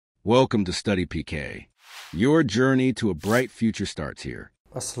Welcome to Study PK. Your journey to a bright future starts here.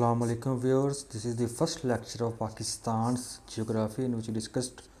 Assalamu alaikum viewers. This is the first lecture of Pakistan's geography in which we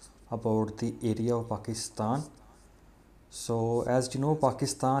discussed about the area of Pakistan. So as you know,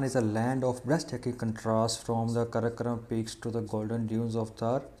 Pakistan is a land of breathtaking contrast from the Karakoram peaks to the golden dunes of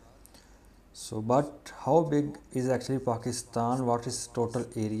Thar. So but how big is actually Pakistan? What is total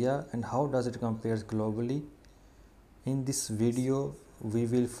area and how does it compare globally? In this video, we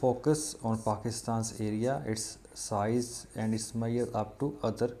will focus on Pakistan's area, its size and its measure up to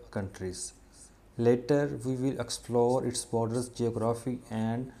other countries. Later, we will explore its borders, geography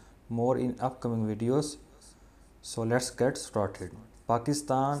and more in upcoming videos. So let's get started.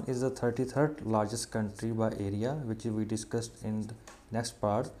 Pakistan is the 33rd largest country by area, which we discussed in the next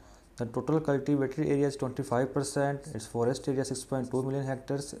part. The total cultivated area is 25%, its forest area 6.2 million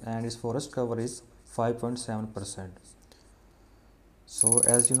hectares and its forest cover is 5.7%. So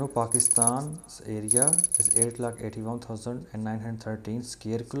as you know, Pakistan's area is 8,81,913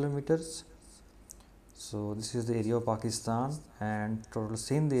 square kilometers. So this is the area of Pakistan, and total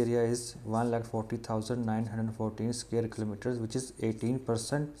Sindh area is 1,40,914 square kilometers, which is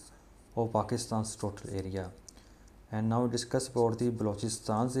 18% of Pakistan's total area. And now we discuss about the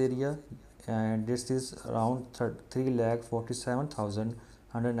Balochistan's area, and this is around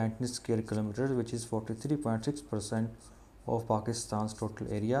 3,47,119 square kilometers, which is 43.6% of Pakistan's total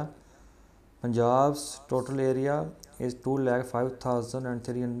area. Punjab's total area is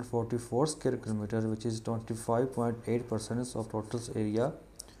 2,05,344 square kilometers, which is 25.8% of total area.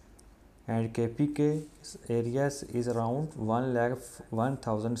 And KPK's area is around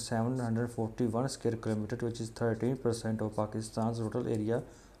 1,01,741 square kilometers, which is 13% of Pakistan's total area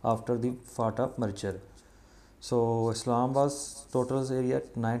after the FATA merger. So Islamabad's total area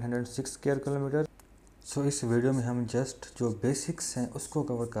 906 square kilometers. सो इस video में हम just जो basics हैं उसको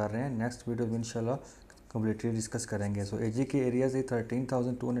cover कर रहे हैं. Next video में इंशाल्लाह कम्प्लीटली डिस्कस करेंगे. सो एजी के एरियाज है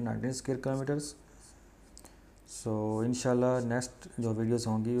 13,219 स्क्वायर किलोमीटर्स. सो इंशाल्लाह नेक्स्ट जो वीडियोस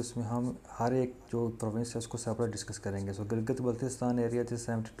होंगी उसमें हम हर एक जो प्रोविंस है उसको सेपरेट डिस्कस करेंगे. सो Gilgit Baltistan area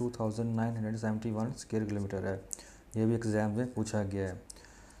 72,971 square kilometre है. ये भी एग्ज़ाम में पूछा गया है.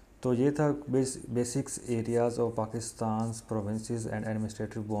 तो ये था basics areas of Pakistan provinces and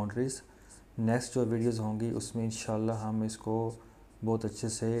administrative boundaries. Next जो वीडियोस होंगी उसमें इंशाल्लाह हम इसको बहुत अच्छे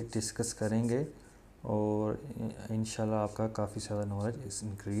से डिस्कस करेंगे और इंशाल्लाह आपका काफ़ी ज़्यादा नॉलेज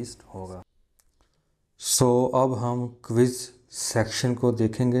इंक्रीज होगा. सो अब हम क्विज़ सेक्शन को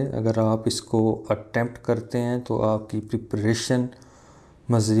देखेंगे. अगर आप इसको अटेम्प्ट करते हैं तो आपकी प्रिपरेशन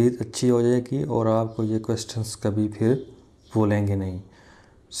मज़ीद अच्छी हो जाएगी और आपको ये क्वेश्चंस कभी फिर भूलेंगे नहीं.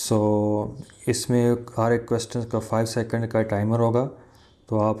 सो इसमें हर एक क्वेश्चन का 5 सेकंड का टाइमर होगा,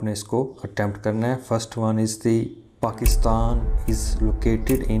 तो आपने इसको अटेम्प्ट करना है. First one is the Pakistan is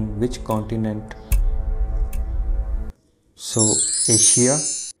located in which continent. So Asia.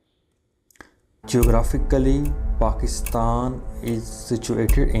 Geographically Pakistan is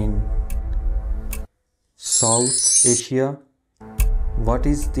situated in south Asia. What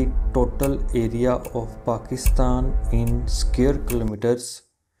is the total area of Pakistan in square kilometres.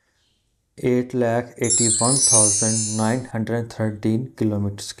 8,81,913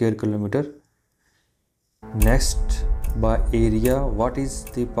 square kilometer. Next, by area, what is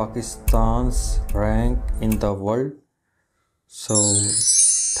the Pakistan's rank in the world? So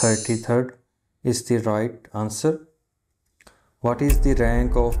 33rd is the right answer. What is the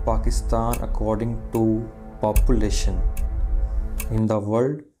rank of Pakistan according to population in the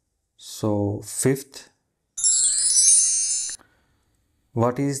world? So 5th.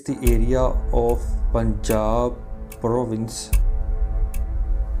 What is the area of Punjab province?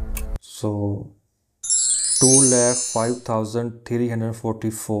 So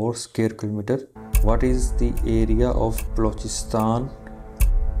 2,05,344 square kilometer. What is the area of Balochistan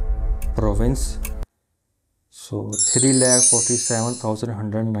province? So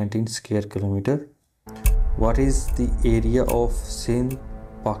 3,47,119 square kilometer. What is the area of Sindh,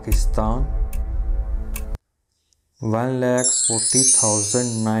 Pakistan?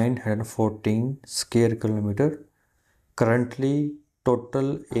 1,40,914 square kilometer. Currently, total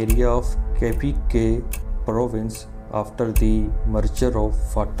area of KPK province after the merger of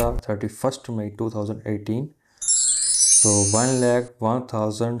FATA 31st May 2018. So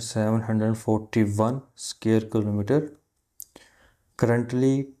 1,01,741 square kilometer.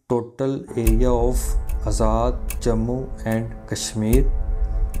 Currently, total area of Azad Jammu and Kashmir.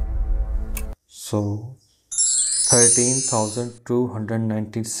 So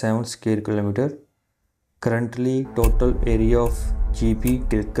 13,297 square kilometer. Currently, total area of GB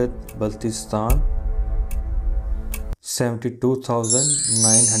Gilgit Baltistan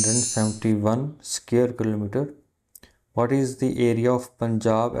 72,971 square kilometer. What is the area of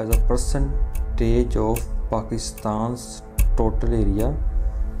Punjab as a percentage of Pakistan's total area?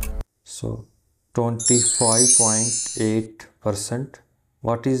 So 25.8%.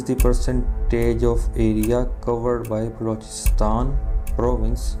 What is the percentage of area covered by Balochistan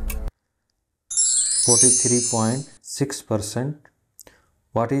province? 43.6%.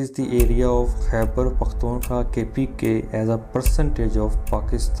 What is the area of Khyber Pakhtunkhwa KPK as a percentage of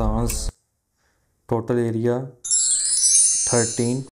Pakistan's total area? 13.